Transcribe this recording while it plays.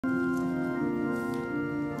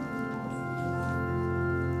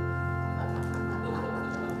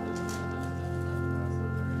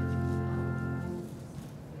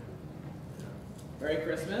Merry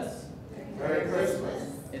Christmas. Merry Christmas.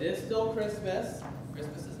 It is still Christmas.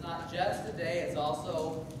 Christmas is not just a day, it's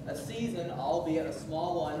also a season, albeit a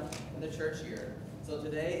small one in the church year. So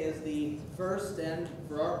today is the first and,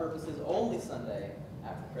 for our purposes, only Sunday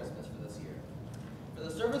after Christmas for this year. For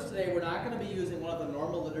the service today, we're not going to be using one of the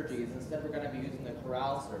normal liturgies. Instead, we're going to be using the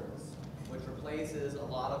chorale service, which replaces a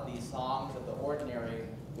lot of these songs of the ordinary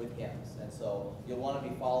with hymns. And so you'll want to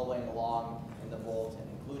be following along in the bulletin.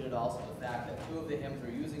 Included also the fact that 2 of the hymns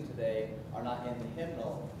we're using today are not in the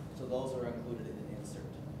hymnal, so those are included in the insert.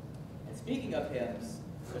 And speaking of hymns,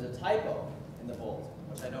 there's a typo in the bulletin,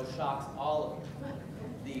 which I know shocks all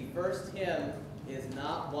of you. The first hymn is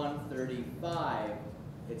not 135,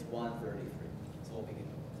 it's 133. So we'll begin.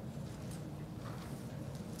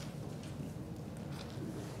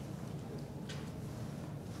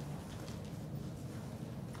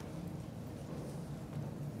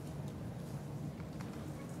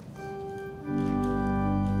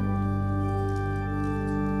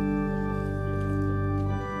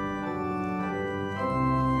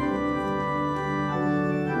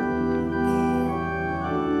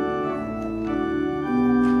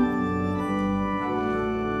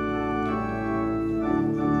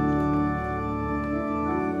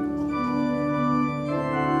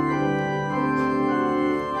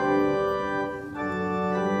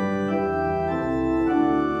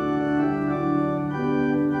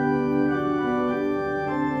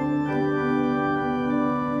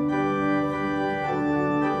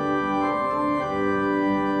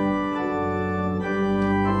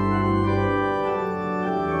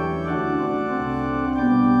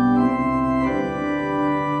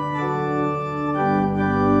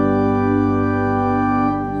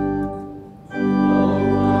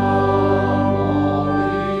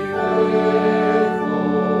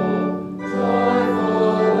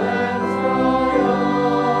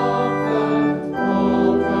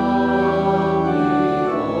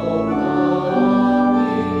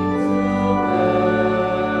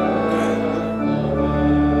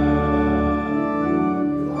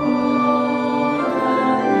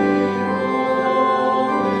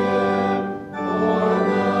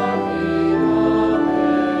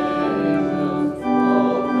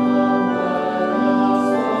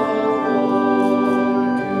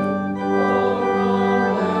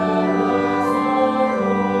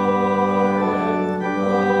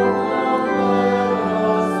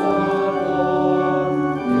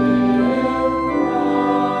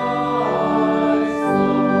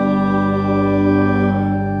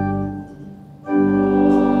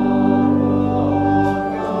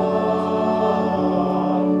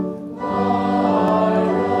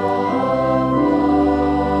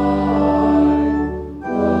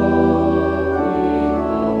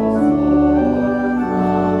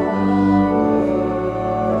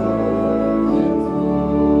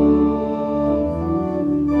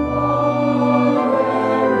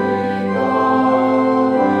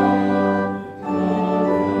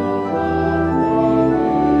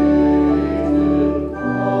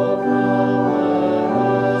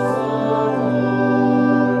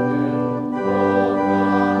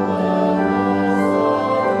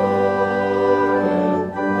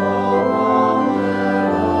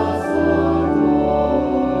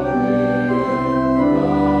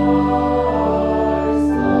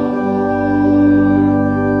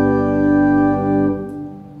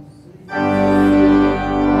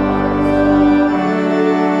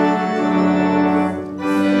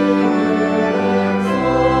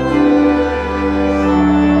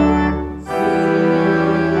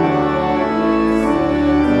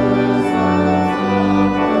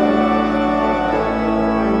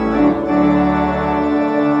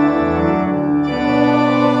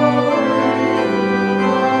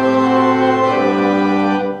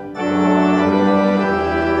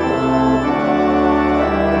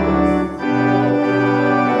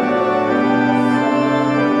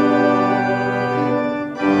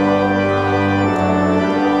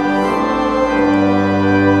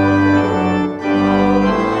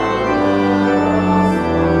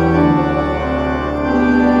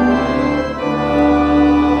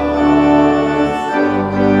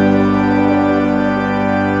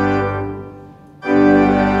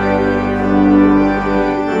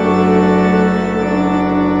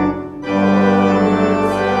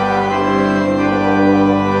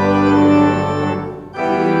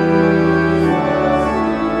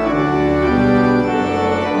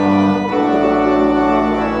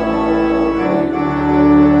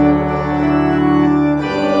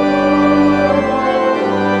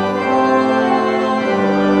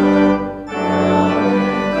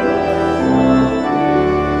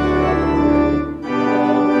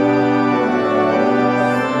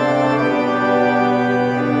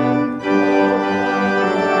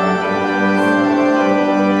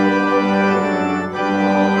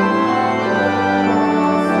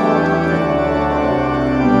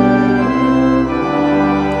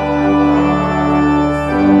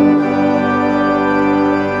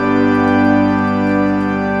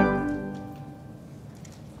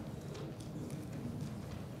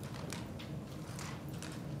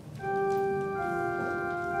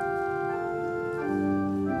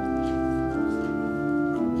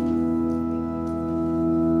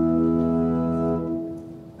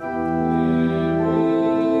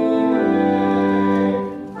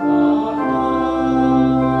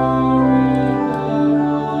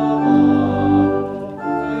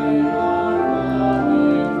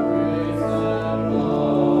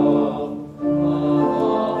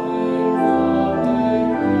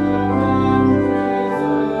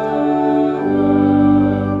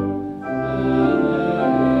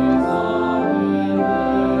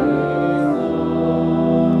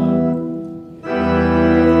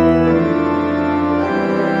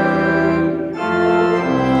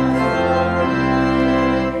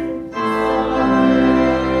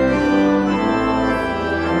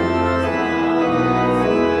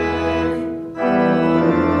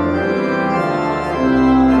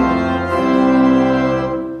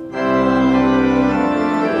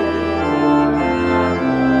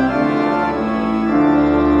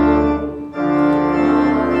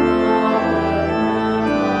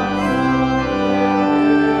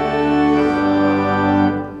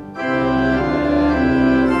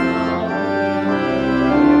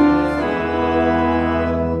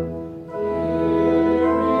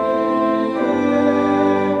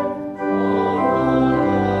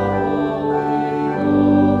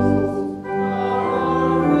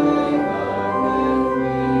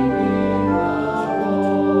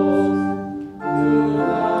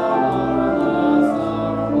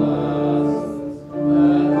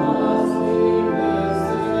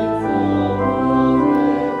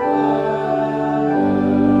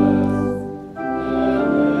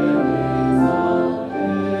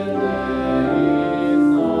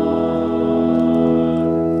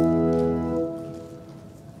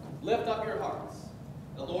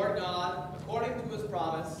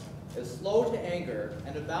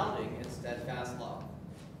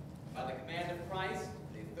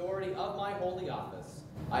 holy office,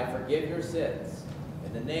 I forgive your sins.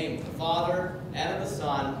 In the name of the Father, and of the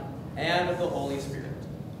Son, and of the Holy Spirit.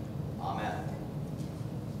 Amen.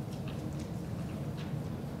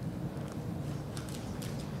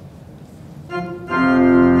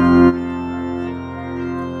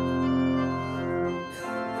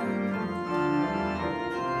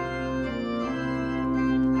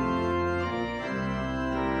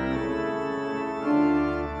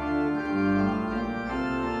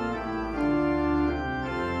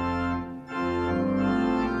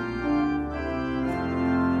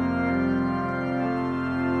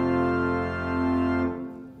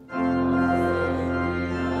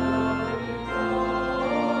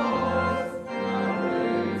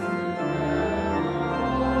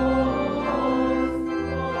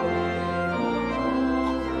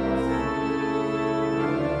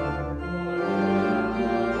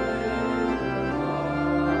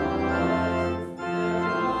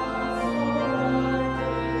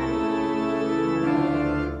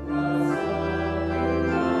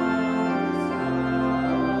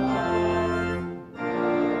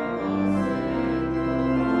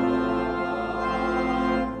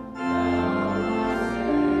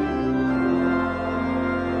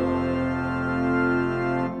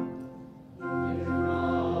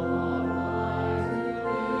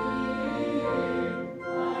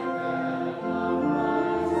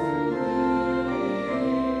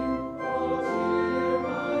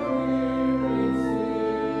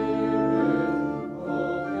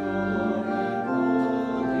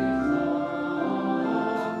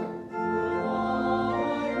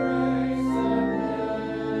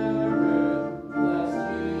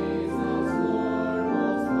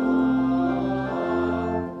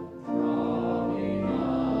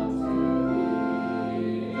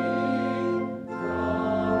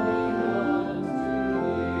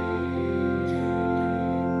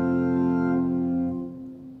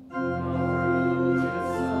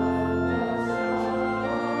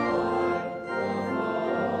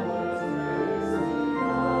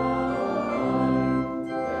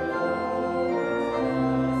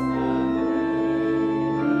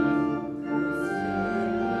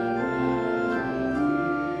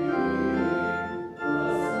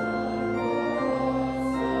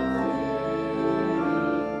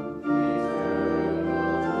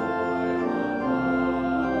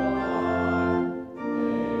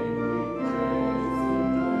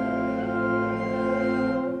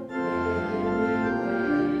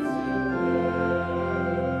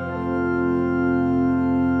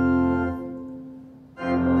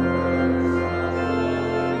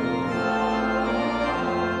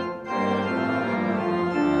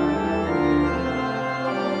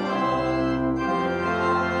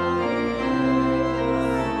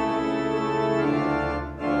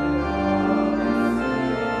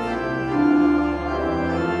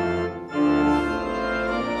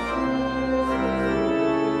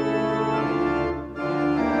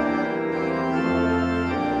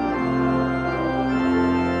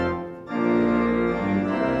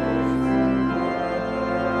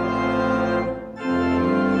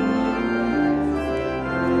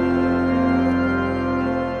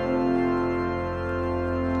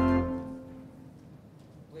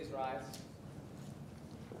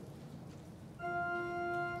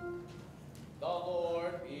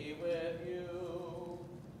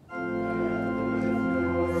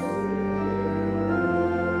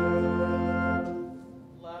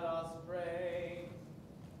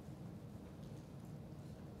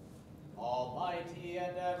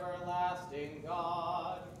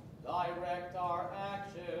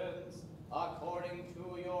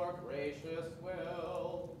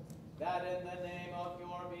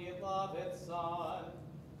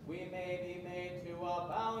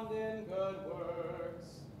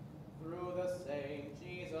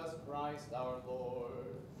 Our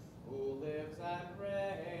Lord, who lives and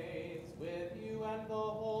reigns with you and the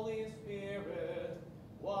Holy Spirit,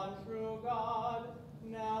 one true God,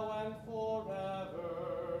 now and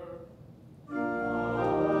forever. Amen.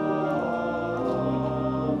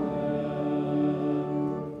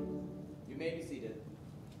 You may be seated.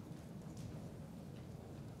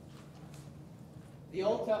 The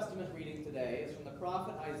Old Testament reading today is from the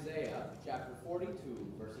prophet Isaiah, chapter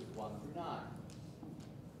 42, verses 1 through 9.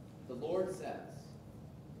 The Lord says,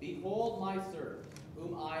 "Behold my servant,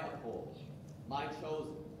 whom I uphold, my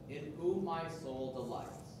chosen, in whom my soul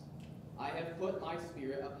delights. I have put my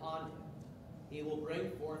spirit upon him. He will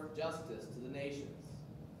bring forth justice to the nations.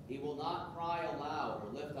 He will not cry aloud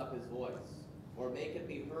or lift up his voice, or make it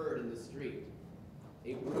be heard in the street.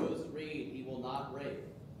 A bruised reed he will not break,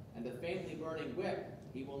 and a faintly burning wick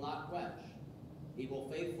he will not quench, he will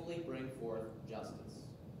faithfully bring forth justice.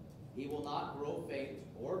 He will not grow faint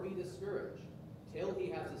or be discouraged till he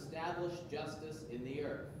has established justice in the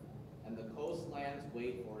earth, and the coastlands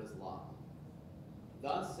wait for his law.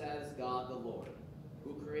 Thus says God the Lord,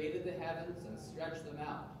 who created the heavens and stretched them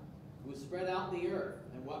out, who spread out the earth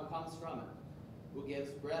and what comes from it, who gives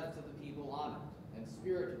breath to the people on it, and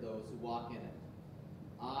spirit to those who walk in it.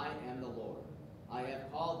 I am the Lord. I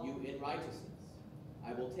have called you in righteousness.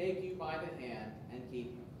 I will take you by the hand and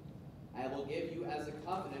keep you. I will give you as a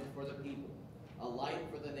covenant for the people, a light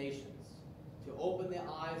for the nations, to open the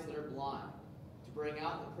eyes that are blind, to bring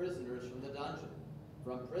out the prisoners from the dungeon,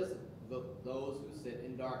 from prison those who sit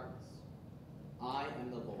in darkness. I am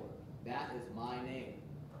the Lord. That is my name.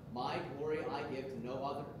 My glory I give to no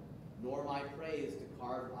other, nor my praise to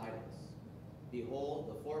carved idols. Behold,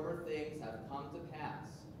 the former things have come to pass,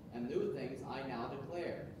 and new things I now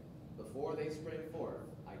declare. Before they spring forth,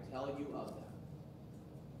 I tell you of them.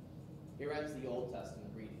 Here ends the Old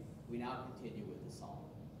Testament reading. We now continue with the Psalm.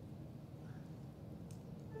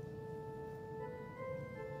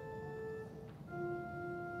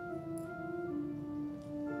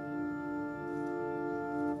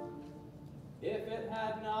 If it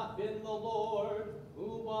had not been the Lord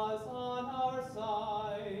who was on our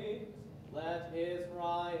side, let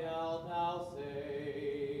Israel now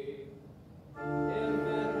say. If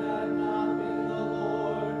it had not been the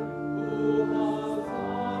Lord who was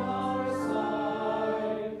on our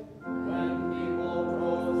side, when people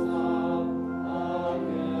rose up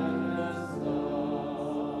against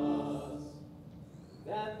us,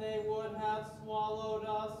 then they would have swallowed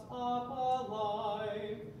us up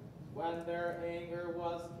alive, when their anger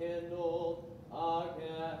was kindled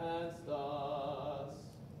against us.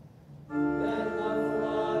 Then the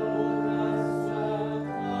flood would have swept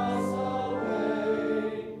us away,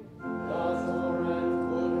 the torrent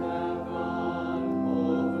would have gone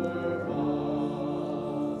over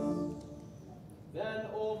us. Then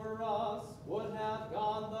over us would have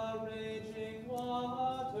gone the raging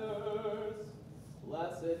waters.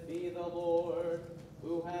 Blessed be the Lord,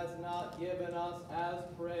 who has not given us as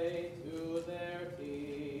prey to their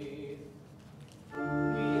teeth. We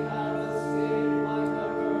have escaped like a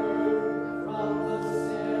bird from the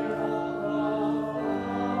snare of the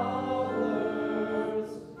fowlers.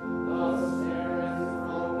 The snare is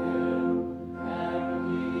broken, and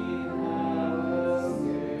we have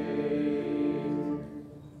escaped.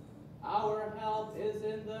 Our help is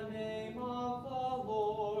in the name of the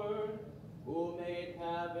Lord, who made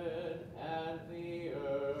heaven and the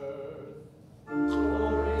earth.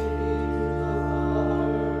 Glory be to the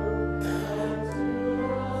Father, and to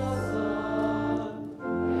the Son,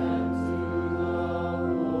 and to the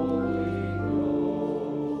Holy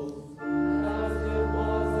Ghost, as it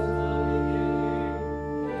was in the beginning,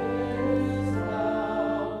 is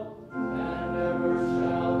now, and ever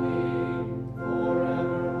shall be,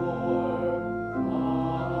 forevermore.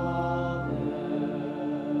 Amen.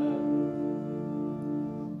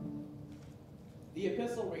 The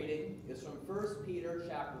epistle reading is from 1 Peter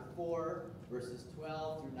chapter 4, verses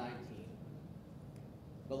 12 through 19.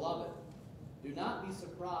 Beloved, do not be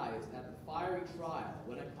surprised at the fiery trial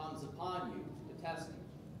when it comes upon you to test you,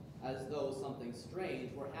 as though something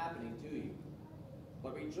strange were happening to you.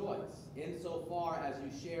 But rejoice insofar as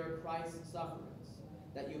you share Christ's sufferings,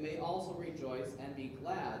 that you may also rejoice and be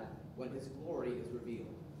glad when his glory is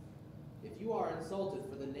revealed. If you are insulted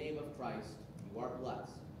for the name of Christ, you are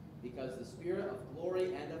blessed, because the Spirit of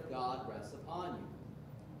glory and of God rests upon you.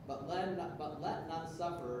 But let none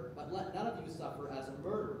of you suffer as a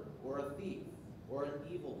murderer, or a thief, or an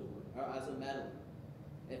evildoer, or as a meddler.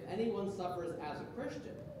 If anyone suffers as a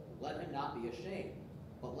Christian, let him not be ashamed,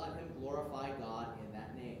 but let him glorify God in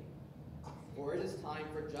that name. For it is time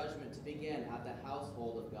for judgment to begin at the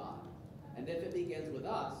household of God. And if it begins with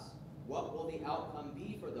us, what will the outcome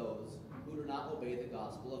be for those who do not obey the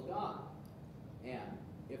gospel of God? And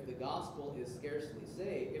if the gospel is scarcely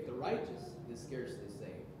saved, if the righteous is scarcely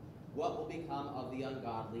saved, what will become of the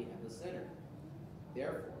ungodly and the sinner?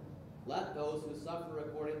 Therefore, let those who suffer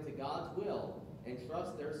according to God's will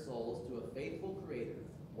entrust their souls to a faithful Creator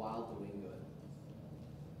while doing good.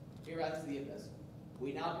 Here ends the epistle.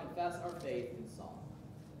 We now confess our faith in song.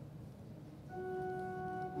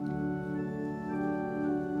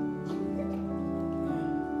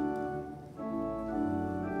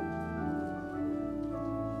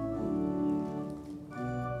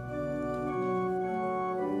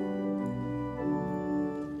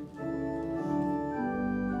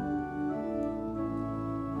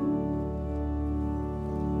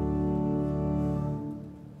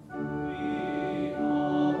 We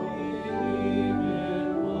all believe in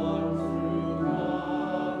one true God.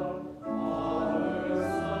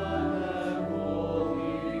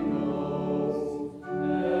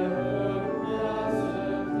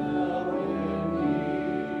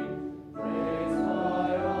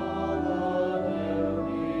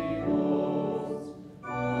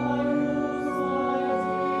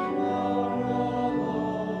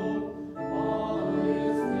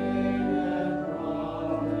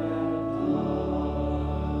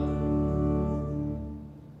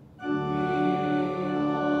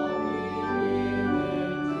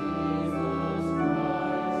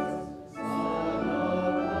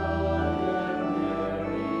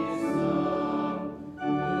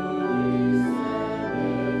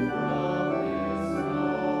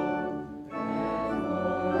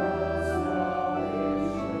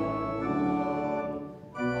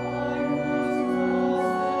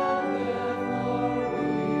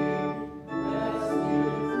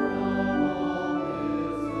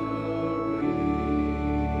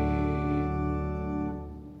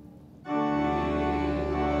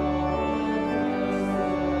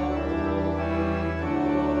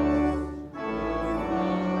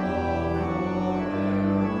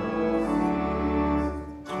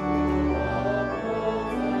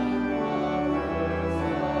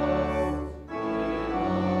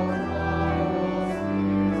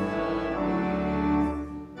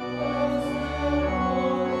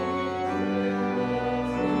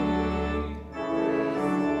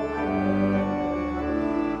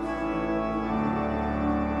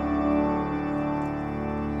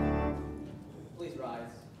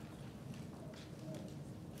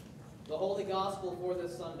 Holy Gospel for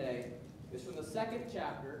this Sunday is from the second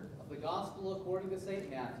chapter of the Gospel according to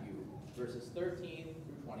St. Matthew, verses 13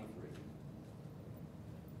 through 23.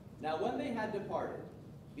 Now when they had departed,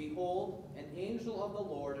 behold, an angel of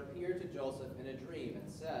the Lord appeared to Joseph in a dream and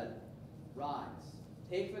said, Rise,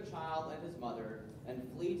 take the child and his mother, and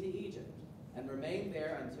flee to Egypt, and remain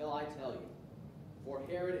there until I tell you. For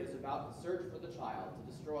Herod is about to search for the child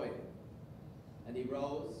to destroy him. And he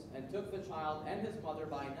rose and took the child and his mother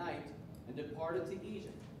by night and departed to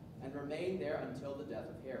Egypt, and remained there until the death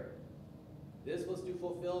of Herod. This was to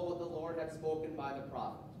fulfill what the Lord had spoken by the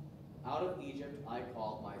prophet, Out of Egypt I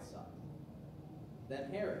called my son. Then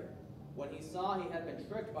Herod, when he saw he had been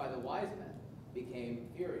tricked by the wise men, became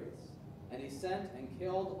furious, and he sent and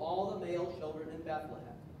killed all the male children in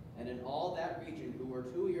Bethlehem, and in all that region who were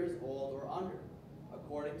 2 years old or under,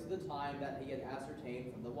 according to the time that he had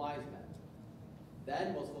ascertained from the wise men.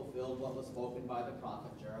 Then was fulfilled what was spoken by the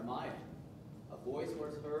prophet Jeremiah. A voice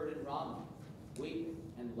was heard in Ramah, weeping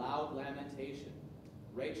and loud lamentation,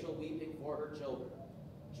 Rachel weeping for her children.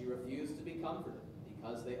 She refused to be comforted,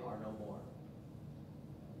 because they are no more.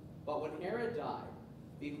 But when Herod died,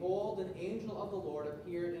 behold, an angel of the Lord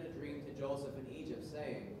appeared in a dream to Joseph in Egypt,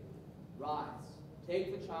 saying, Rise,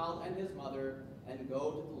 take the child and his mother, and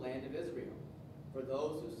go to the land of Israel, for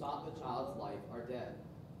those who sought the child's life are dead.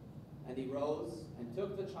 And he rose and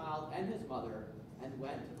took the child and his mother, and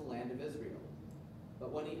went to the land of Israel.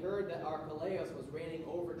 But when he heard that Archelaus was reigning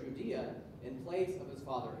over Judea in place of his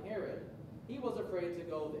father Herod, he was afraid to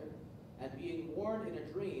go there. And being warned in a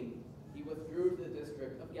dream, he withdrew to the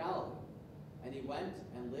district of Galilee. And he went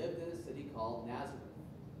and lived in a city called Nazareth,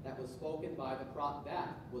 that was spoken by the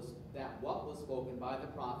that what was spoken by the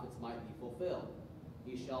prophets might be fulfilled.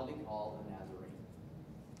 He shall be called a Nazarene.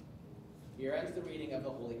 Here ends the reading of the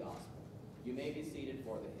Holy Gospel. You may be seated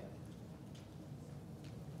for the hymn.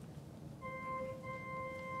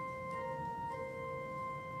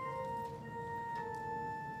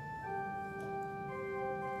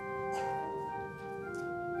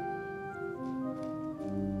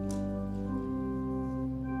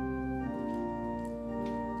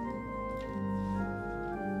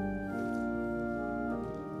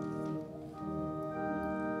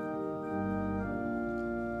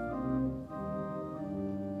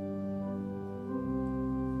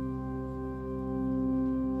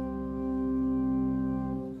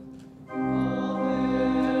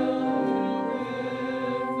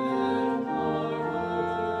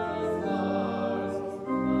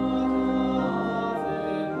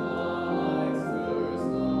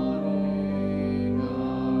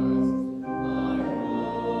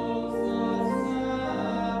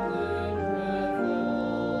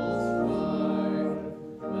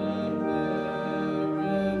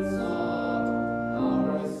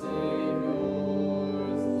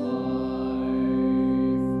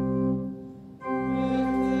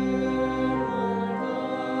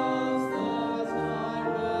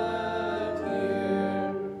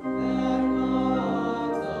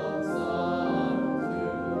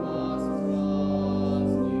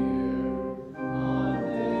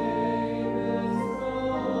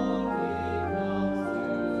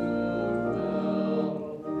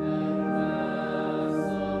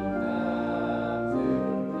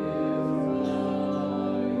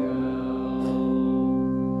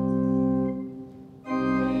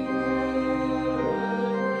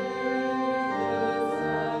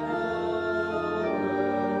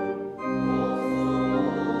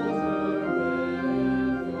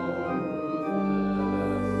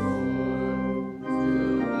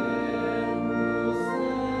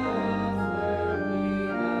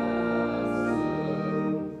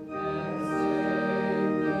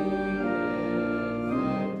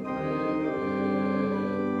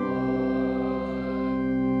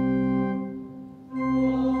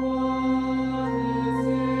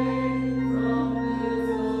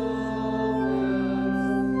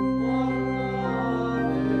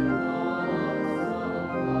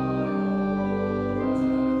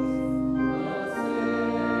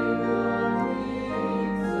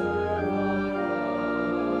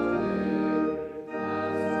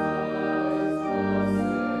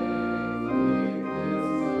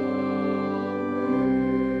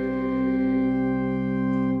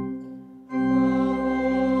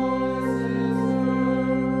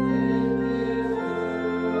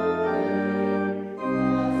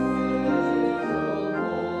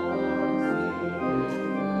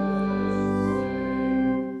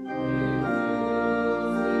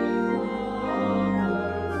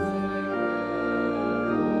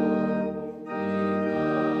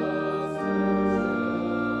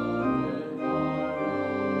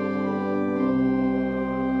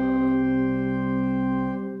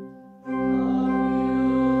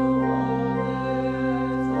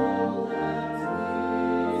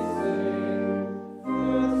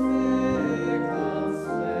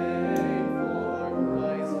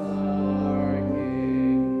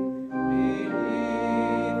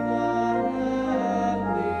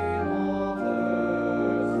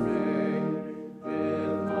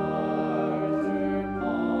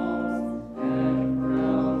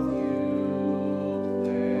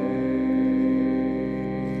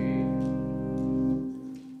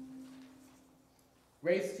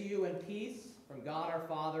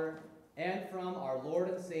 Father, and from our Lord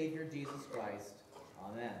and Savior Jesus Christ.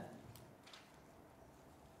 Amen.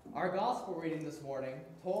 Our gospel reading this morning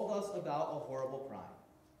told us about a horrible crime.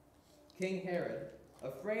 King Herod,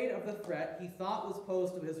 afraid of the threat he thought was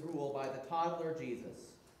posed to his rule by the toddler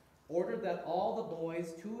Jesus, ordered that all the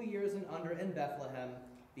boys 2 years and under in Bethlehem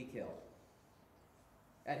be killed.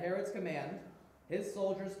 At Herod's command, his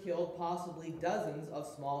soldiers killed possibly dozens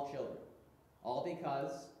of small children, all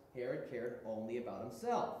because Herod cared only about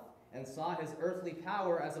himself and saw his earthly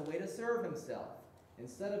power as a way to serve himself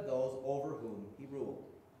instead of those over whom he ruled.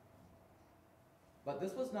 But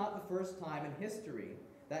this was not the first time in history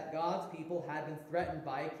that God's people had been threatened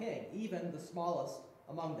by a king, even the smallest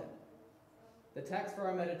among them. The text for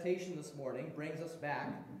our meditation this morning brings us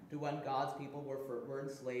back to when God's people were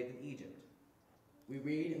enslaved in Egypt. We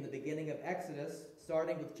read in the beginning of Exodus,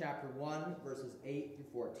 starting with chapter 1, verses 8 through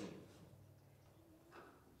 14.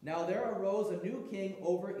 Now there arose a new king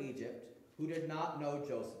over Egypt who did not know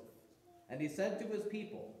Joseph. And he said to his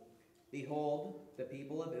people, Behold, the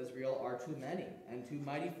people of Israel are too many and too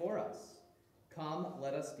mighty for us. Come,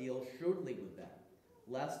 let us deal shrewdly with them,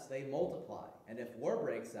 lest they multiply, and if war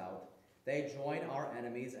breaks out, they join our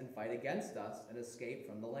enemies and fight against us and escape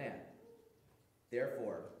from the land.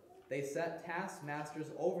 Therefore, they set taskmasters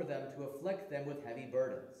over them to afflict them with heavy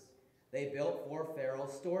burdens. They built for Pharaoh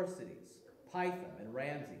store cities, Pithom and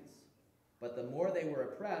Ramses. But the more they were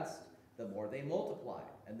oppressed, the more they multiplied,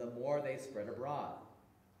 and the more they spread abroad.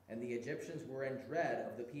 And the Egyptians were in dread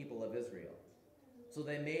of the people of Israel. So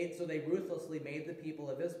they ruthlessly made the people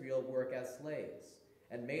of Israel work as slaves,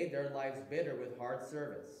 and made their lives bitter with hard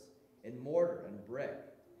service, in mortar and brick,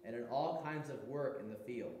 and in all kinds of work in the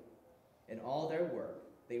field. In all their work,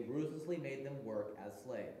 they ruthlessly made them work as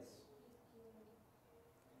slaves.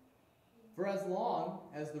 For as long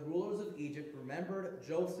as the rulers of Egypt remembered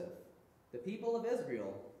Joseph, the people of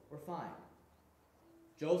Israel were fine.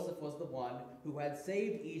 Joseph was the one who had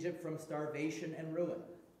saved Egypt from starvation and ruin.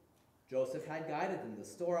 Joseph had guided them to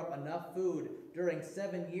store up enough food during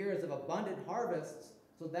 7 years of abundant harvests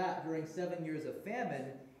so that during 7 years of famine,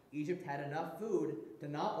 Egypt had enough food to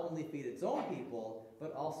not only feed its own people,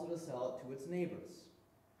 but also to sell it to its neighbors.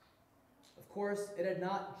 Of course, it had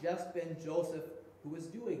not just been Joseph who was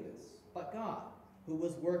doing this, but God, who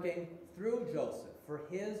was working through Joseph for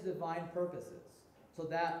his divine purposes, so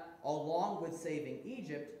that, along with saving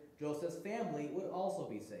Egypt, Joseph's family would also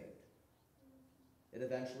be saved. It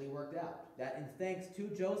eventually worked out that, in thanks to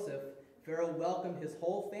Joseph, Pharaoh welcomed his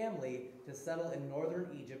whole family to settle in northern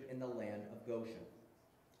Egypt in the land of Goshen.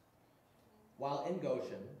 While in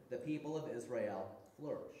Goshen, the people of Israel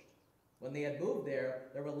flourished. When they had moved there,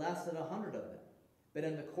 there were less than 100 of them. But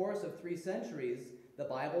in the course of 3 centuries, the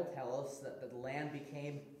Bible tells us that the land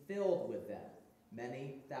became filled with them,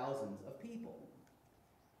 many thousands of people.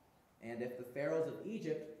 And if the pharaohs of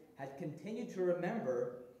Egypt had continued to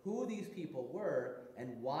remember who these people were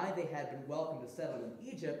and why they had been welcomed to settle in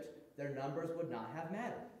Egypt, their numbers would not have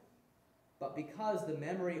mattered. But because the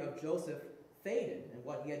memory of Joseph faded and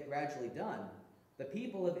what he had gradually done, the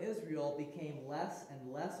people of Israel became less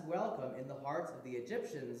and less welcome in the hearts of the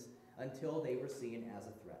Egyptians until they were seen as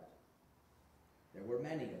a threat. There were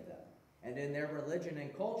many of them, and in their religion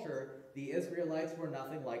and culture, the Israelites were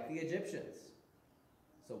nothing like the Egyptians.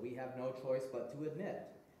 So we have no choice but to admit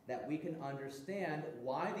that we can understand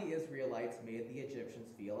why the Israelites made the Egyptians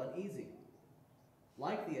feel uneasy.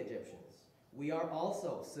 Like the Egyptians, we are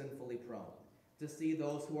also sinfully prone to see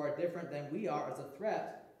those who are different than we are as a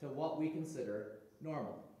threat to what we consider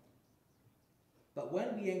normal. But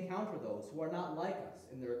when we encounter those who are not like us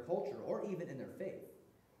in their culture or even in their faith,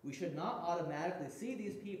 we should not automatically see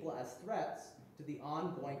these people as threats to the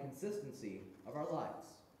ongoing consistency of our lives.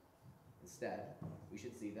 Instead, we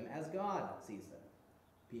should see them as God sees them.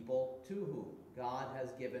 People to whom God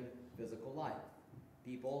has given physical life.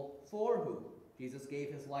 People for whom Jesus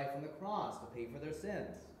gave his life on the cross to pay for their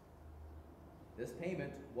sins. This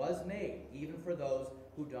payment was made even for those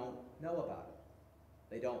who don't know about it.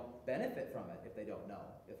 They don't benefit from it if they don't know,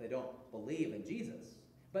 if they don't believe in Jesus.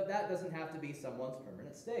 But that doesn't have to be someone's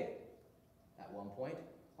permanent state. At one point,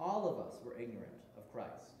 all of us were ignorant of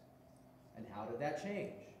Christ. And how did that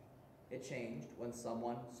change? It changed when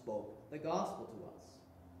someone spoke the gospel to us.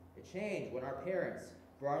 It changed when our parents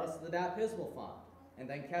brought us to the baptismal font and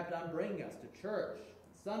then kept on bringing us to church,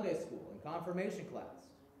 Sunday school, and confirmation class.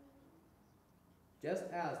 Just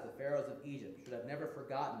as the pharaohs of Egypt should have never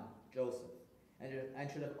forgotten Joseph and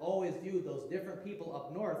should have always viewed those different people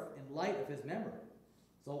up north in light of his memory,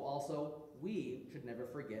 so also we should never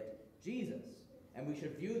forget Jesus. And we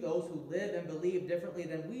should view those who live and believe differently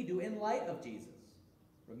than we do in light of Jesus,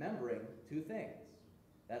 remembering 2 things: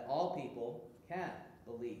 that all people can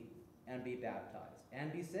believe and be baptized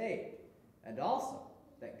and be saved, and also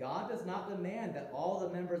that God does not demand that all the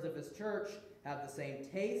members of his church have the same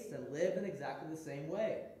tastes and live in exactly the same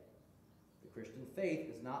way. The Christian faith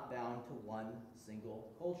is not bound to one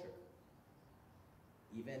single culture.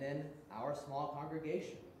 Even in our small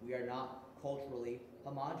congregation, we are not culturally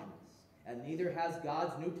homogeneous, and neither has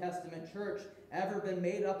God's New Testament church ever been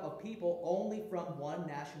made up of people only from one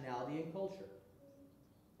nationality and culture.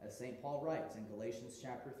 As St. Paul writes in Galatians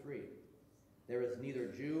chapter 3, there is neither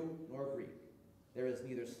Jew nor Greek. There is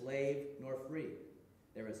neither slave nor free.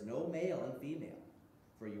 There is no male and female,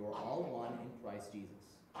 for you are all one in Christ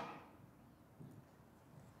Jesus.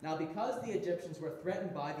 Now, because the Egyptians were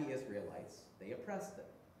threatened by the Israelites, they oppressed them.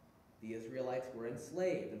 The Israelites were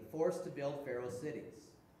enslaved and forced to build Pharaoh's cities.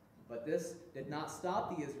 But this did not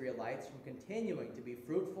stop the Israelites from continuing to be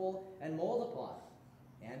fruitful and multiply,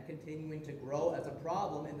 and continuing to grow as a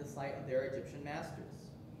problem in the sight of their Egyptian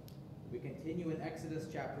masters. We continue in Exodus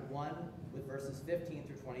chapter 1 with verses 15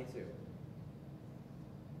 through 22.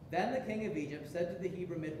 Then the king of Egypt said to the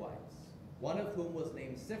Hebrew midwives, one of whom was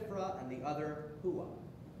named Siphrah and the other Puah,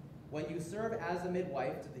 when you serve as a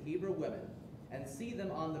midwife to the Hebrew women and see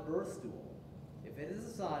them on the birth stool, if it is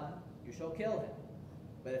a son, you shall kill him,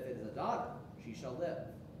 but if it is a daughter, she shall live.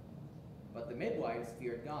 But the midwives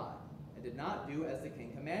feared God and did not do as the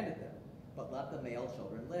king commanded them, but let the male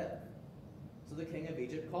children live. So the king of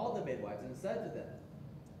Egypt called the midwives and said to them,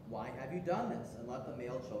 why have you done this and let the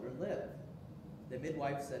male children live? The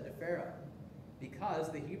midwives said to Pharaoh, because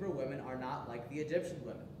the Hebrew women are not like the Egyptian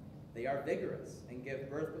women. They are vigorous and give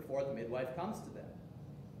birth before the midwife comes to them.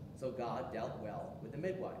 So God dealt well with the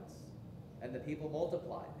midwives, and the people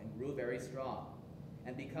multiplied and grew very strong.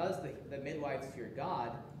 And because the midwives feared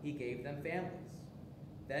God, he gave them families.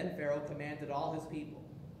 Then Pharaoh commanded all his people,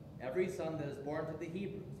 every son that is born to the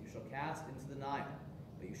Hebrews you shall cast into the Nile,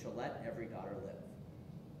 but you shall let every daughter live.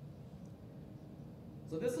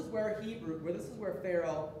 So this is where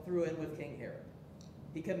Pharaoh threw in with King Herod.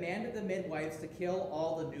 He commanded the midwives to kill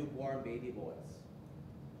all the newborn baby boys.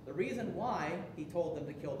 The reason why he told them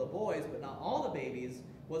to kill the boys but not all the babies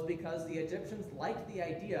was because the Egyptians liked the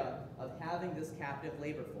idea of having this captive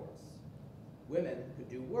labor force. Women could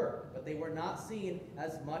do work, but they were not seen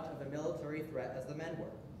as much of a military threat as the men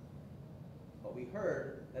were. But we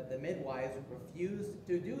heard that the midwives refused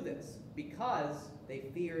to do this because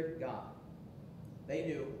they feared God. They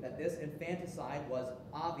knew that this infanticide was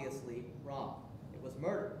obviously wrong. It was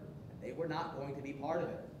murder, and they were not going to be part of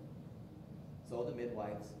it. So the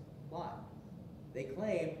midwives lied. They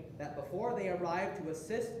claimed that before they arrived to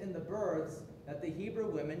assist in the births, that the Hebrew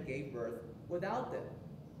women gave birth without them,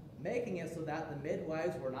 making it so that the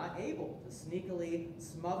midwives were not able to sneakily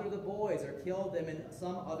smother the boys or kill them in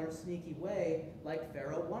some other sneaky way like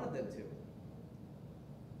Pharaoh wanted them to.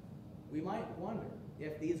 We might wonder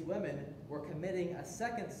if these women were committing a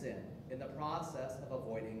second sin in the process of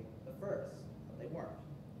avoiding the first, but they weren't.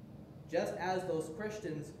 Just as those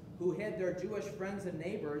Christians who hid their Jewish friends and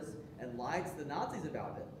neighbors and lied to the Nazis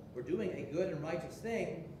about it were doing a good and righteous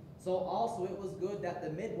thing, so also it was good that the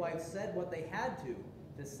midwives said what they had to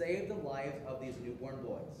save the lives of these newborn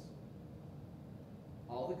boys.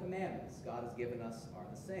 All the commandments God has given us are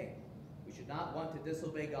the same. We should not want to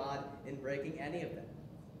disobey God in breaking any of them.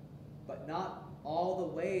 But not all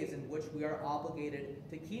the ways in which we are obligated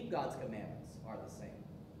to keep God's commandments are the same.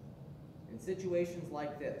 In situations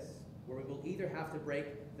like this, where we will either have to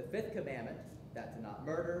break the 5th commandment, that to not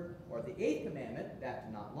murder, or the 8th commandment, that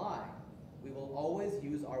to not lie, we will always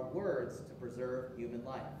use our words to preserve human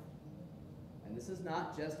life. And this is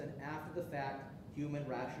not just an after-the-fact human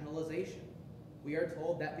rationalization. We are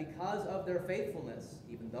told that because of their faithfulness,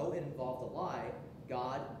 even though it involved a lie,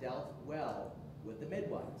 God dealt well with the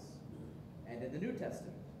midwives. And in the New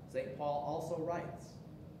Testament, St. Paul also writes,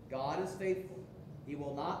 God is faithful. He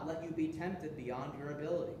will not let you be tempted beyond your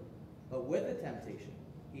ability, but with the temptation,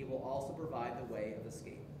 he will also provide the way of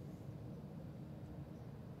escape.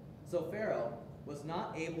 So Pharaoh was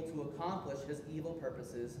not able to accomplish his evil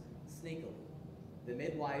purposes sneakily. The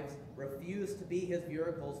midwives refused to be his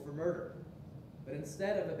vehicles for murder. But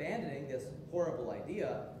instead of abandoning this horrible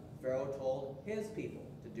idea, Pharaoh told his people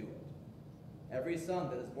to do it. Every son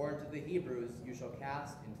that is born to the Hebrews you shall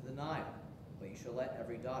cast into the Nile, but you shall let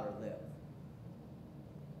every daughter live.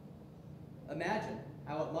 Imagine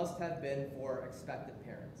how it must have been for expectant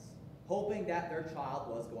parents, hoping that their child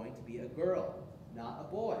was going to be a girl, not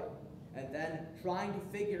a boy, and then trying to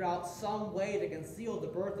figure out some way to conceal the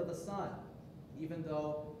birth of a son, even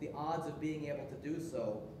though the odds of being able to do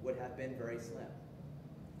so would have been very slim.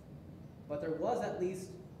 But there was at least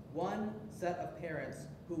one set of parents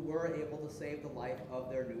who were able to save the life of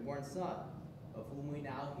their newborn son, of whom we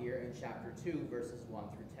now hear in chapter 2, verses 1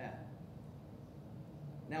 through 10.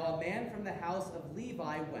 Now a man from the house of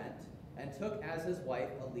Levi went and took as his wife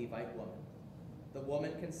a Levite woman. The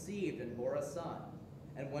woman conceived and bore a son,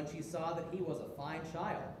 and when she saw that he was a fine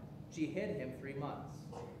child, she hid him 3 months.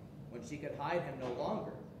 When she could hide him no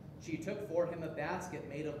longer, she took for him a basket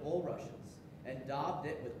made of bulrushes and daubed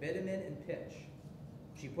it with bitumen and pitch.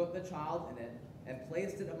 She put the child in it and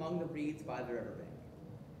placed it among the reeds by the riverbank.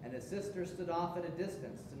 And his sister stood off at a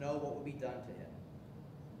distance to know what would be done to him.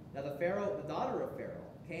 Now the daughter of Pharaoh,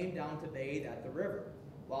 came down to bathe at the river,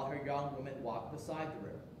 while her young women walked beside the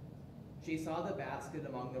river. She saw the basket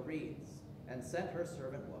among the reeds, and sent her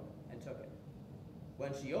servant woman, and took it.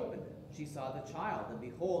 When she opened it, she saw the child, and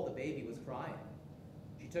behold, the baby was crying.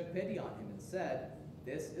 She took pity on him and said,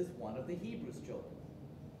 "This is one of the Hebrews' children."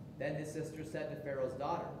 Then his sister said to Pharaoh's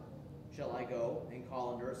daughter, "Shall I go and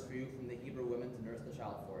call a nurse for you from the Hebrew women to nurse the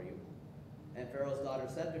child for you?" And Pharaoh's daughter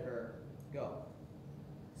said to her, "Go."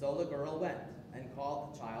 So the girl went and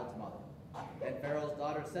called the child's mother. And Pharaoh's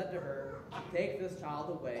daughter said to her, "Take this child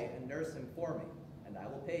away and nurse him for me, and I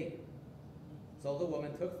will pay you." So the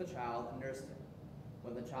woman took the child and nursed him.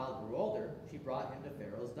 When the child grew older, she brought him to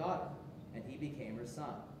Pharaoh's daughter, and he became her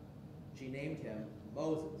son. She named him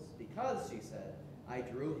Moses, because, she said, "I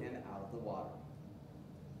drew him out of the water."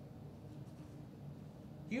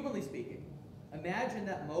 Humanly speaking, imagine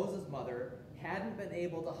that Moses' mother hadn't been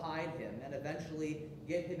able to hide him and eventually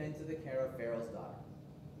get him into the care of Pharaoh's daughter.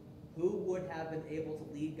 Who would have been able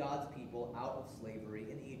to lead God's people out of slavery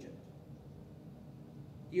in Egypt?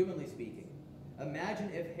 Humanly speaking, imagine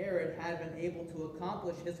if Herod had been able to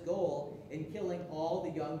accomplish his goal in killing all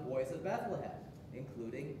the young boys of Bethlehem,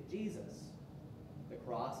 including Jesus. The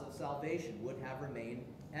cross of salvation would have remained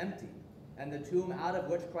empty, and the tomb out of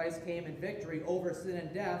which Christ came in victory over sin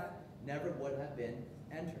and death never would have been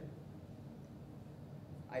entered.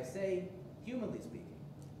 I say, humanly speaking,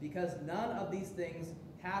 because none of these things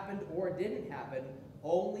happened or didn't happen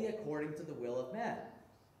only according to the will of men.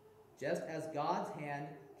 Just as God's hand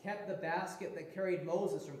kept the basket that carried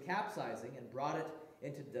Moses from capsizing and brought it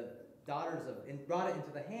into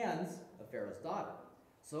the hands of Pharaoh's daughter,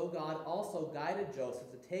 so God also guided Joseph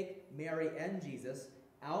to take Mary and Jesus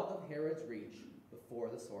out of Herod's reach before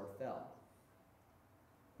the sword fell.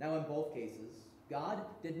 Now, in both cases, God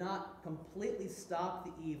did not completely stop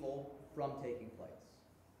the evil from taking place.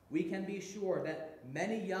 We can be sure that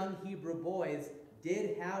many young Hebrew boys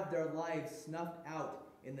did have their lives snuffed out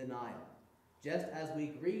in the Nile, just as we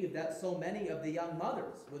grieve that so many of the young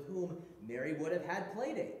mothers with whom Mary would have had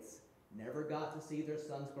playdates never got to see their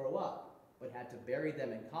sons grow up, but had to bury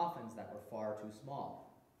them in coffins that were far too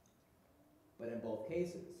small. But in both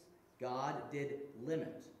cases, God did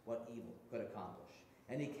limit what evil could accomplish,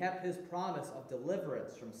 and he kept his promise of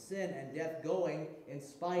deliverance from sin and death going in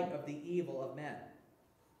spite of the evil of men.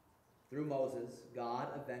 Through Moses, God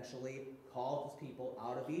eventually called his people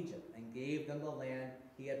out of Egypt and gave them the land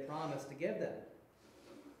he had promised to give them.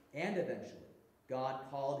 And eventually, God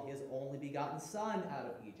called his only begotten Son out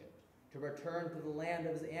of Egypt to return to the land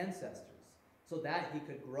of his ancestors, so that he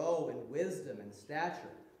could grow in wisdom and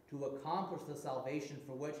stature to accomplish the salvation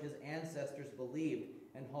for which his ancestors believed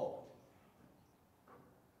and hoped.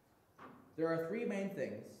 There are three main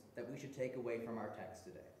things that we should take away from our text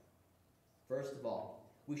today. First of all,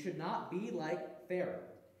 we should not be like Pharaoh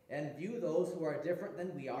and view those who are different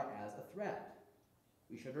than we are as a threat.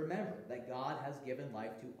 We should remember that God has given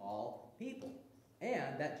life to all people,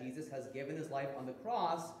 and that Jesus has given his life on the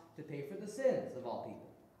cross to pay for the sins of all people.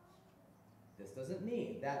 This doesn't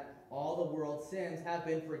mean that all the world's sins have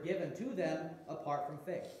been forgiven to them apart from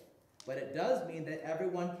faith, but it does mean that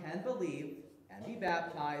everyone can believe and be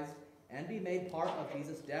baptized and be made part of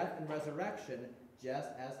Jesus' death and resurrection, just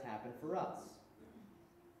as happened for us.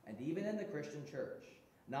 And even in the Christian church,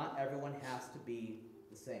 not everyone has to be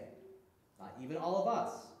the same. Not even all of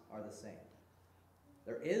us are the same.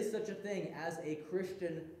 There is such a thing as a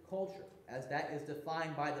Christian culture, as that is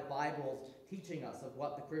defined by the Bible's teaching us of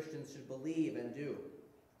what the Christians should believe and do.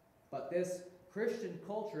 But this Christian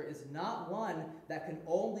culture is not one that can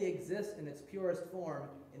only exist in its purest form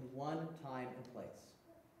in one time and place.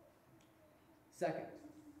 Second,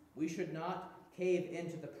 we should not cave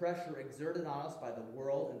into the pressure exerted on us by the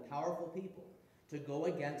world and powerful people to go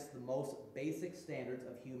against the most basic standards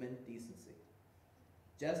of human decency.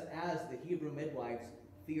 Just as the Hebrew midwives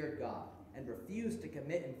feared God and refused to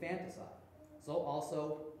commit infanticide, so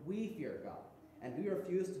also we fear God, and we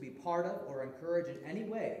refuse to be part of or encourage in any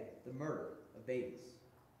way the murder of babies.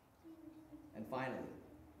 And finally,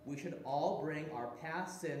 We should all bring our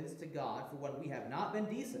past sins to God for when we have not been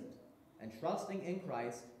decent, and trusting in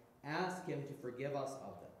Christ, ask him to forgive us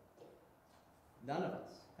of them. None of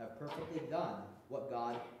us have perfectly done what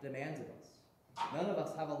God demands of us. None of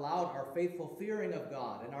us have allowed our faithful fearing of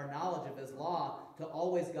God and our knowledge of his law to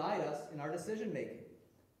always guide us in our decision-making.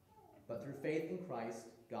 But through faith in Christ,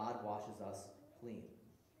 God washes us clean.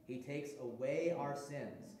 He takes away our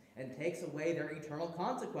sins and takes away their eternal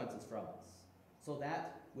consequences from us, so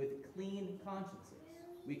that with clean consciences,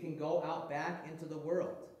 we can go out back into the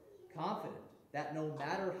world, confident that no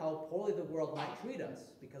matter how poorly the world might treat us,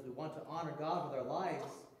 because we want to honor God with our lives,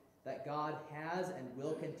 that God has and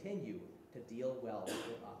will continue to deal well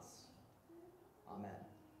with us. Amen.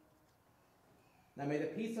 Now may the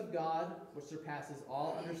peace of God, which surpasses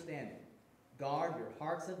all understanding, guard your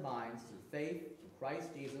hearts and minds through faith in Christ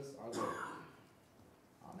Jesus our Lord.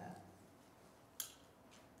 Amen.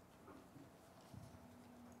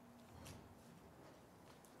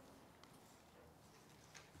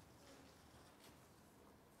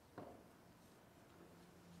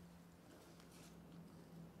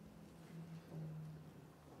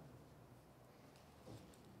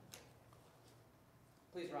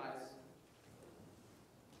 Please rise.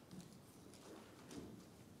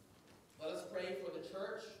 Let us pray for the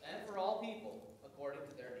church and for all people according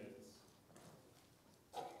to their needs.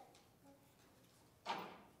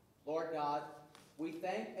 Lord God, we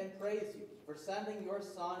thank and praise you for sending your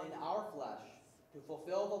Son in our flesh to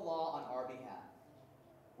fulfill the law on our behalf.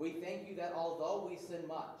 We thank you that although we sin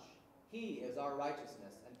much, he is our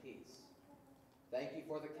righteousness and peace. Thank you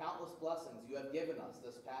for the countless blessings you have given us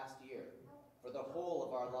this past year, for the whole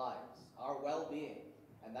of our lives, our well-being,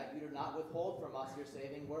 and that you do not withhold from us your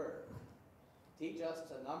saving word. Teach us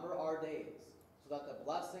to number our days, so that the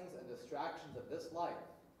blessings and distractions of this life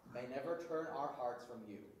may never turn our hearts from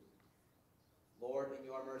you. Lord, in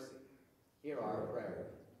your mercy, hear our prayer.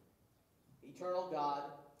 Eternal God,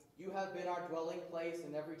 you have been our dwelling place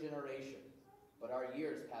in every generation, but our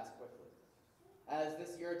years pass quickly. As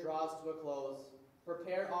this year draws to a close,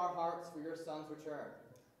 prepare our hearts for your Son's return.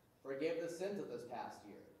 Forgive the sins of this past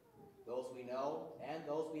year, those we know and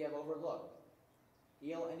those we have overlooked.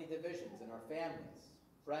 Heal any divisions in our families,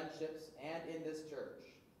 friendships, and in this church,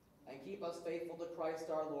 and keep us faithful to Christ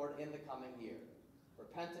our Lord in the coming year,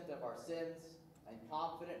 repentant of our sins and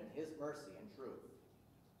confident in his mercy and truth.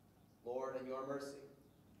 Lord, in your mercy,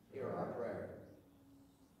 hear our prayer.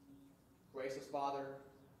 Gracious Father,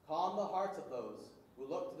 calm the hearts of those who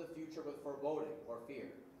look to the future with foreboding or fear,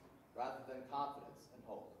 rather than confidence and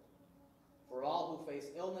hope. For all who face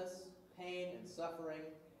illness, pain, and suffering,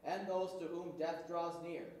 and those to whom death draws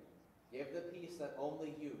near, give the peace that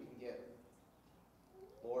only you can give.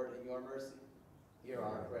 Lord, in your mercy, hear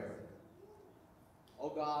our prayer. O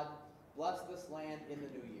God, bless this land in the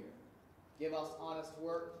new year. Give us honest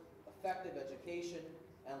work, effective education,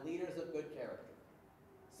 and leaders of good character.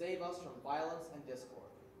 Save us from violence and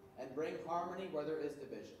discord, and bring harmony where there is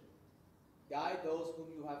division. Guide those whom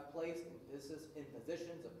you have placed in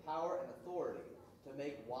positions of power and authority to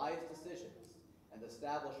make wise decisions and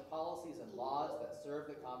establish policies and laws that serve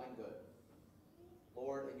the common good.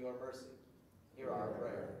 Lord, in your mercy, hear our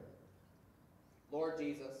prayer. Lord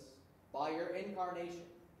Jesus, by your incarnation,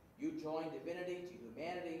 you join divinity to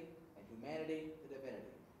humanity and humanity to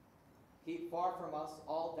divinity. Keep far from us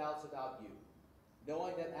all doubts about you,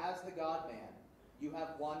 knowing that as the God-man, you have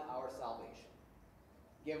won our salvation.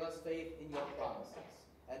 Give us faith in your promises,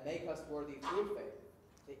 and make us worthy through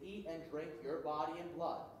faith to eat and drink your body and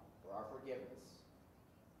blood for our forgiveness.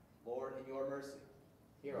 Lord, in your mercy,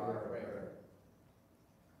 hear our prayer.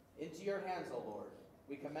 Into your hands, O Lord,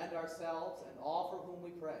 we commend ourselves and all for whom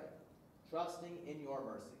we pray, trusting in your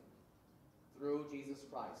mercy. Through Jesus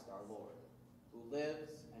Christ our Lord, who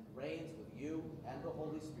lives and reigns with you and the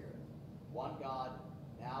Holy Spirit, one God,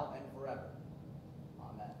 now and forever.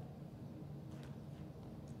 Amen.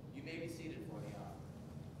 You may be seated for the honor.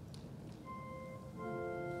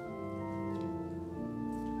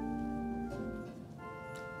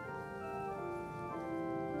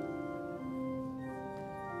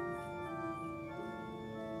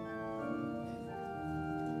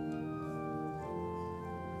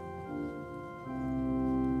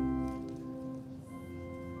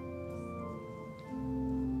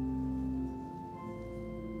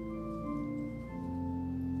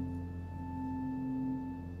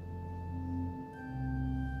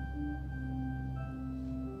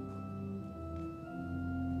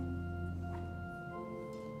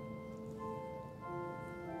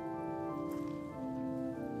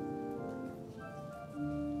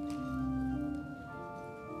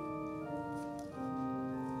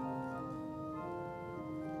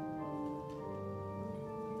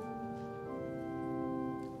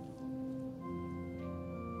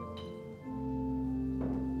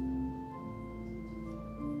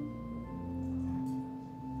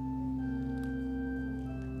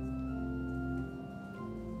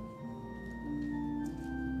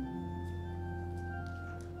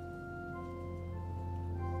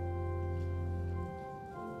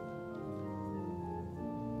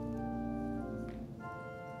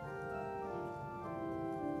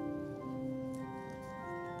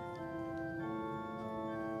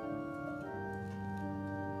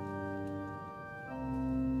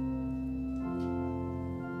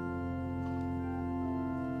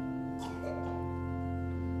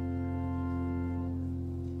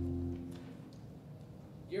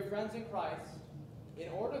 friends in Christ,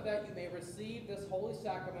 in order that you may receive this holy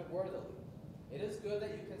sacrament worthily, it is good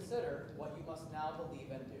that you consider what you must now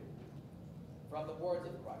believe and do. From the words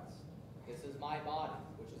of Christ, "This is my body,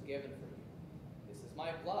 which is given for you. This is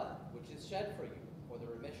my blood, which is shed for you for the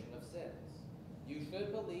remission of sins." You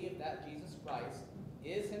should believe that Jesus Christ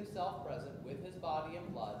is himself present with his body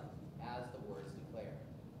and blood, as the words declare.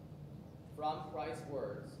 From Christ's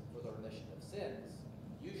words for the remission of sins,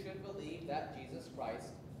 you should believe that Jesus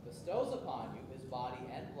Christ bestows upon you his body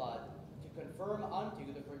and blood to confirm unto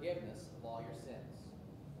you the forgiveness of all your sins.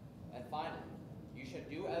 And finally, you should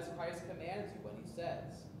do as Christ commands you when he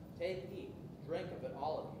says, "Take, eat, drink of it,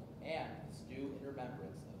 all of you, and this do in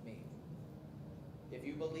remembrance of me." If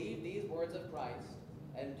you believe these words of Christ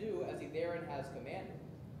and do as he therein has commanded,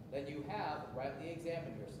 then you have rightly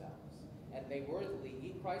examined yourselves, and may worthily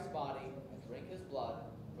eat Christ's body and drink his blood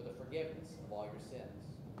for the forgiveness of all your sins.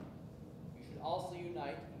 You should also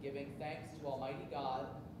unite in giving thanks to Almighty God,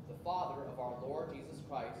 the Father of our Lord Jesus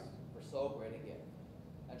Christ, for so great a gift,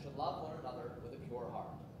 and should love one another with a pure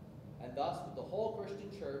heart, and thus with the whole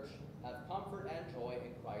Christian church have comfort and joy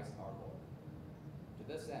in Christ our Lord. To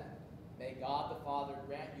this end, may God the Father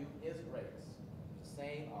grant you his grace, the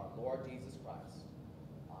same our Lord Jesus Christ.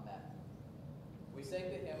 Amen. We sing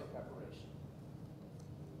the hymn of preparation.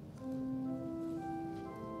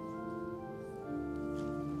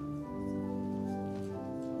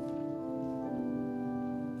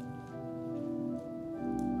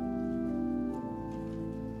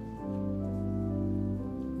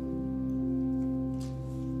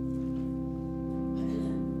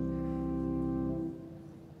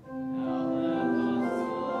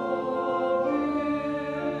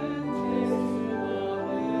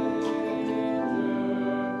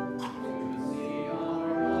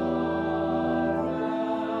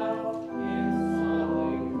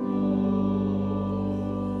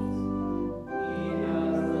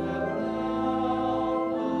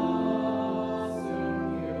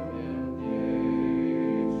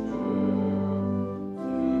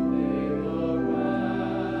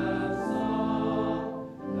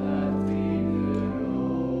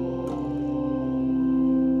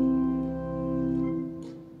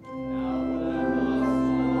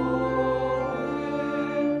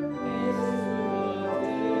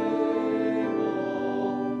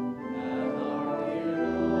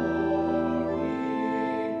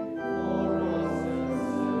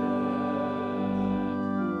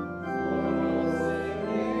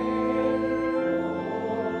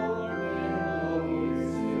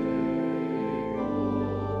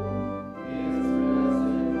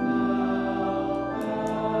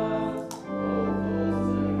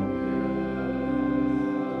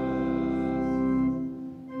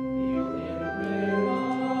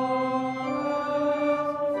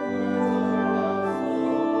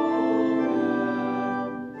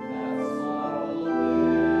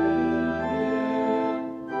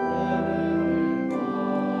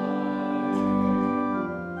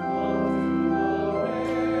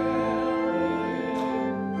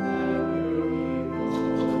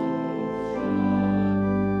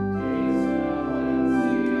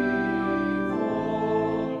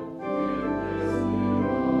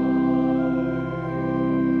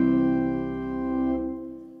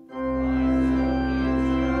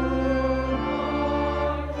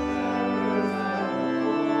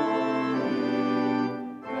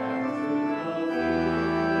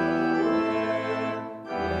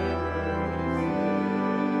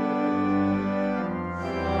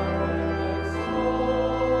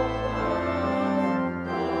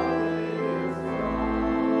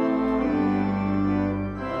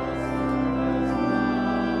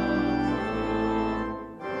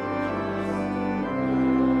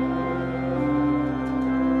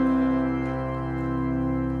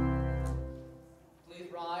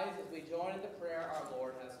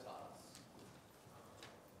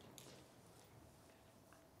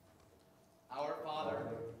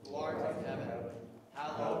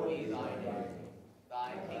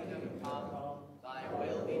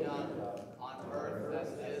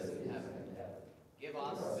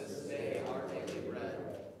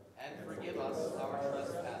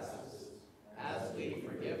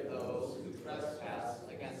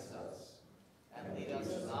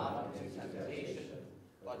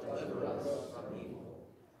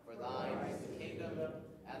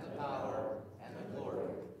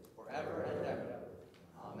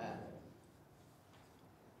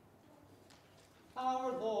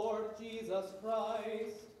 Our Lord Jesus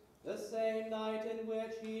Christ, the same night in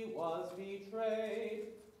which he was betrayed,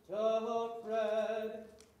 took bread,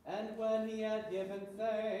 and when he had given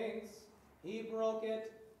thanks, he broke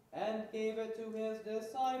it and gave it to his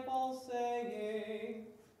disciples, saying,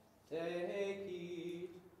 Take, eat,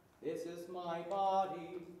 this is my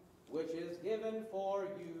body, which is given for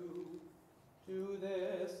you. Do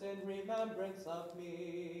this in remembrance of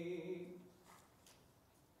me.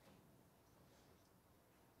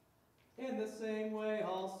 In the same way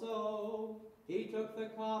also, he took the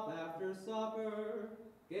cup after supper,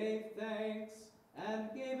 gave thanks, and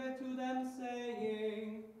gave it to them,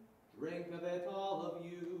 saying, Drink of it, all of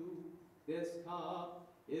you. This cup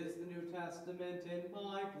is the New Testament in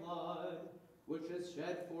my blood, which is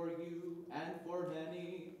shed for you and for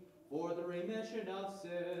many for the remission of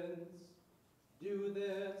sins. Do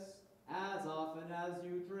this as often as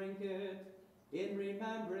you drink it in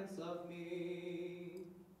remembrance of me.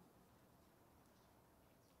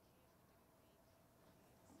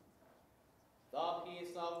 The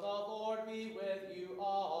peace of the Lord be with you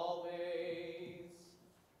always.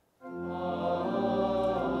 Amen.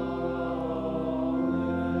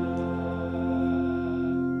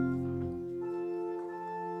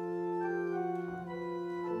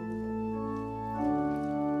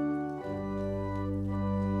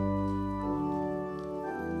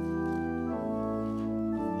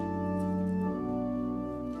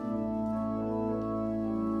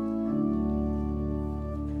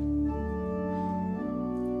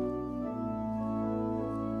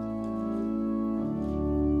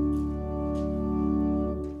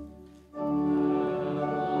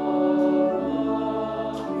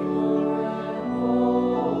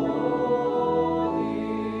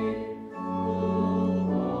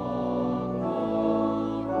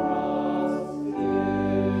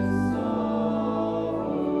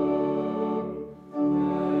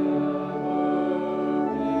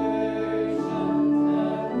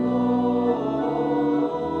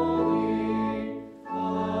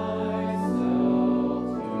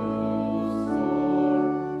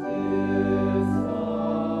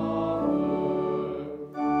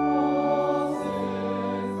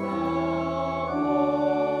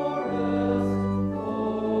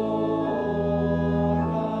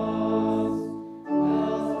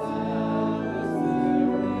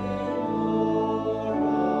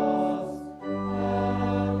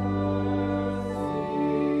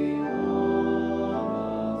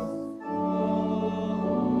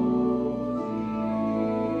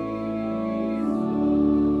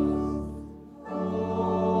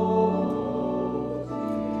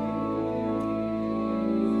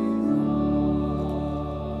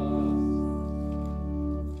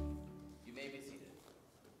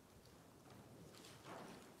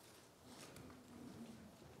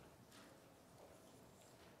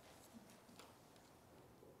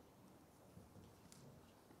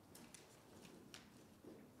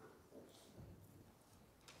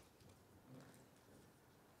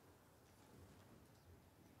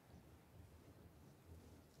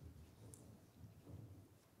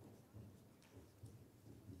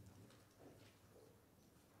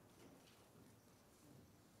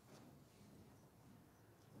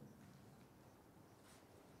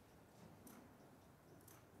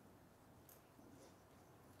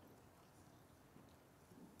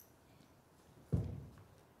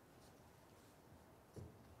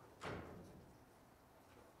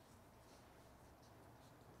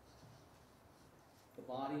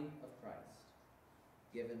 The body of Christ,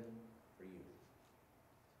 given for you.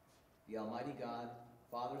 The Almighty God,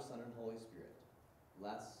 Father, Son, and Holy Spirit,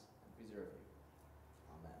 bless and preserve you.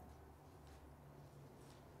 Amen.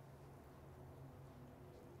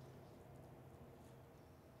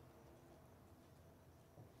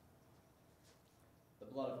 The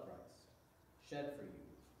blood of Christ, shed for you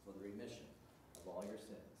for the remission of all your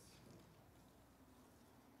sins.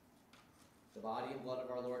 The body and blood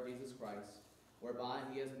of our Lord Jesus Christ, whereby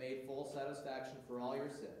he has made full satisfaction for all your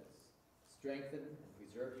sins, strengthen and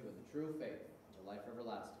preserve you in the true faith unto life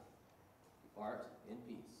everlasting. Depart in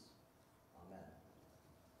peace. Amen.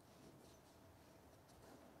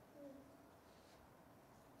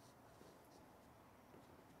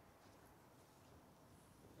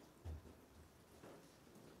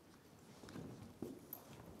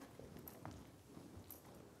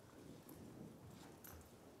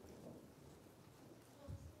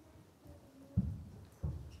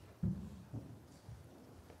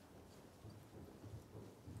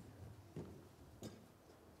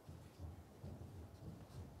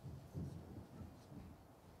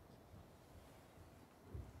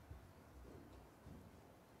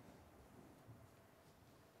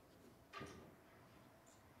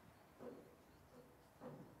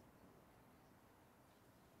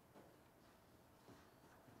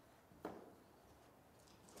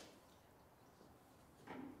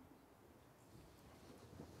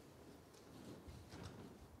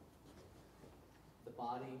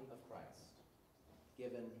 body of Christ,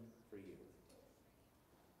 given for you.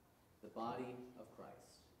 The body of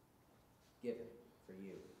Christ, given for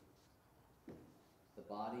you. The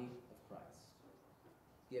body of Christ,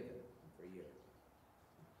 given for you.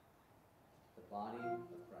 The body of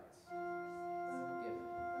Christ, given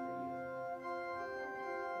for you.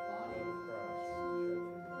 The body of Christ, given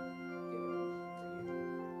for you.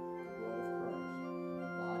 The blood of Christ, the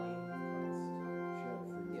body of Christ, shed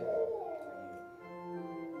for you.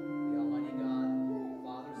 Given for you. The Almighty God,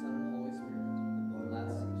 Father, Son, and Holy Spirit,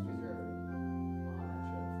 bless, preserve, amen.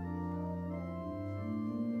 Shed for you.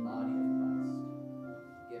 The body of Christ,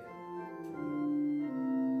 given for you.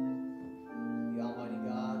 The Almighty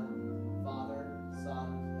God, Father, Son,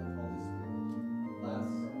 and Holy Spirit,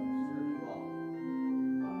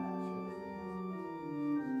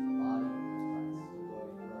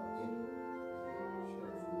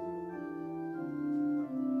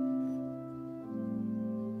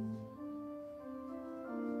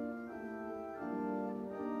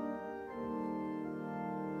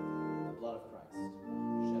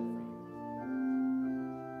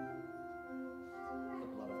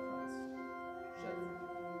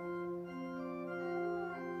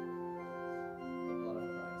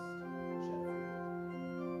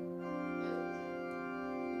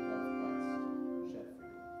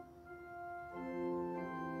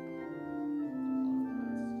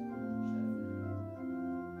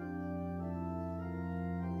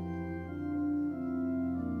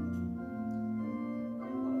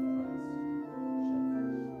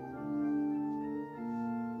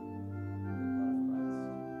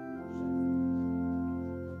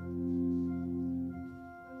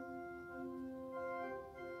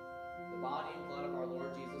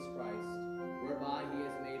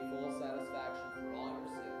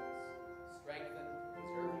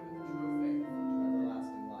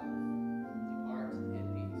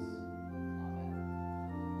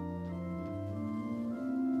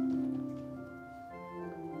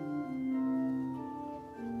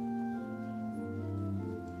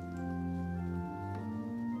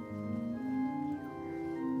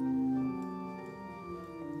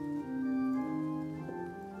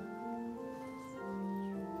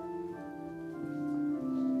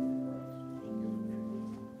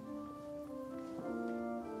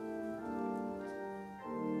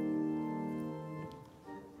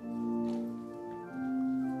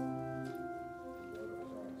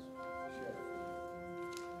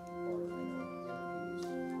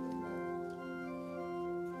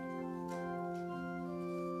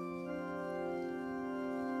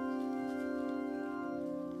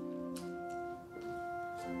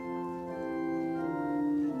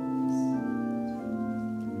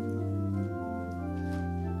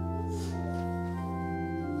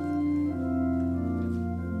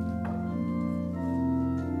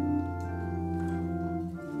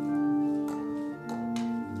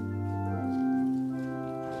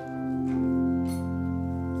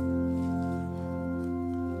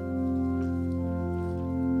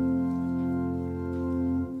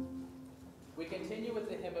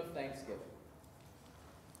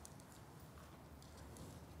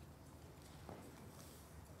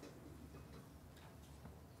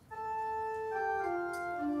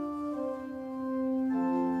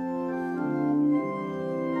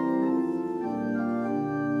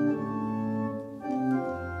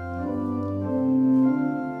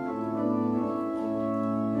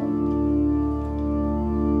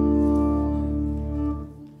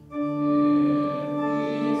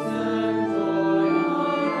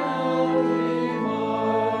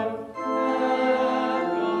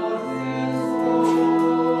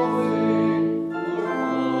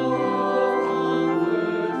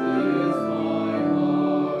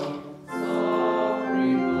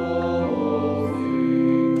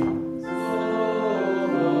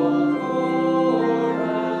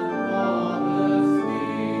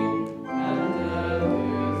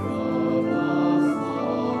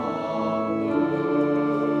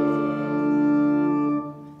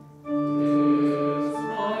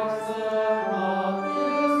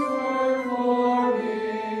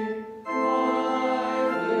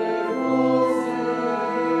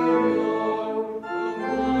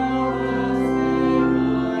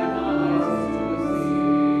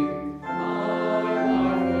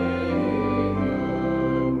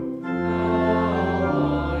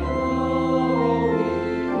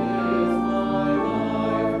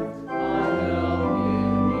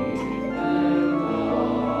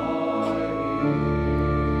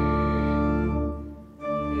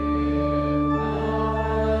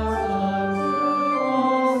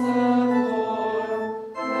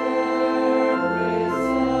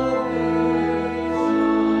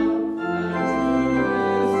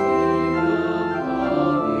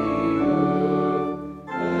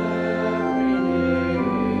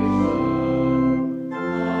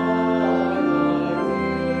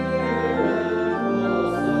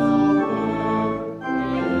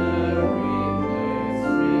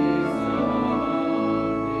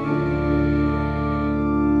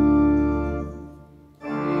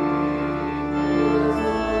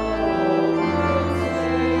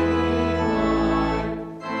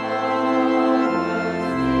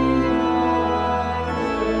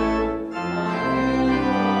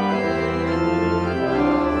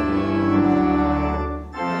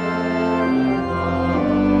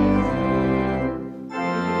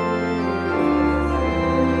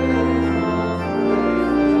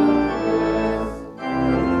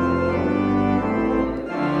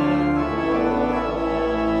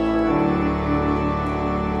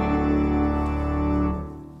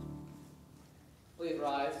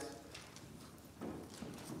 rise.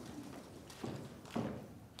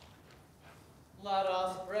 Let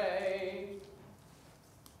us pray.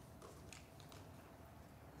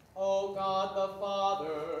 O God the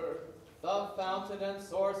Father, the fountain and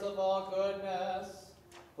source of all goodness,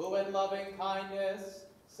 who in loving kindness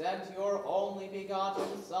sent your only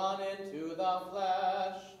begotten Son into the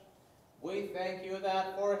flesh, we thank you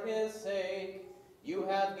that for his sake you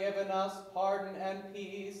have given us pardon and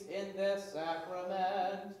peace in this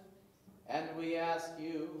sacrament. And we ask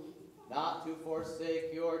you not to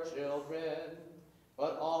forsake your children,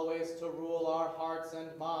 but always to rule our hearts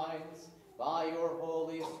and minds by your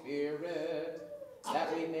Holy Spirit,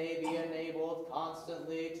 that we may be enabled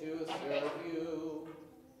constantly to serve you.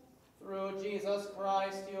 Through Jesus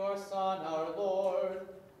Christ, your Son, our Lord,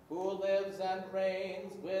 who lives and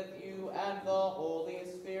reigns with you and the Holy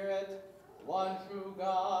Spirit, one true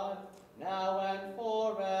God, now and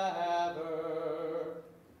forever.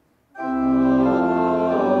 Amen.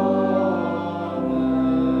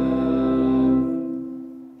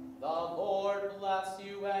 The Lord bless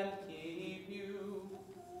you and keep you.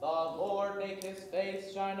 The Lord make his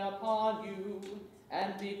face shine upon you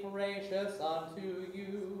and be gracious unto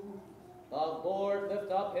you. The Lord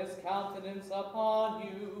lift up his countenance upon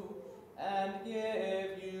you and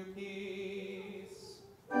give you peace.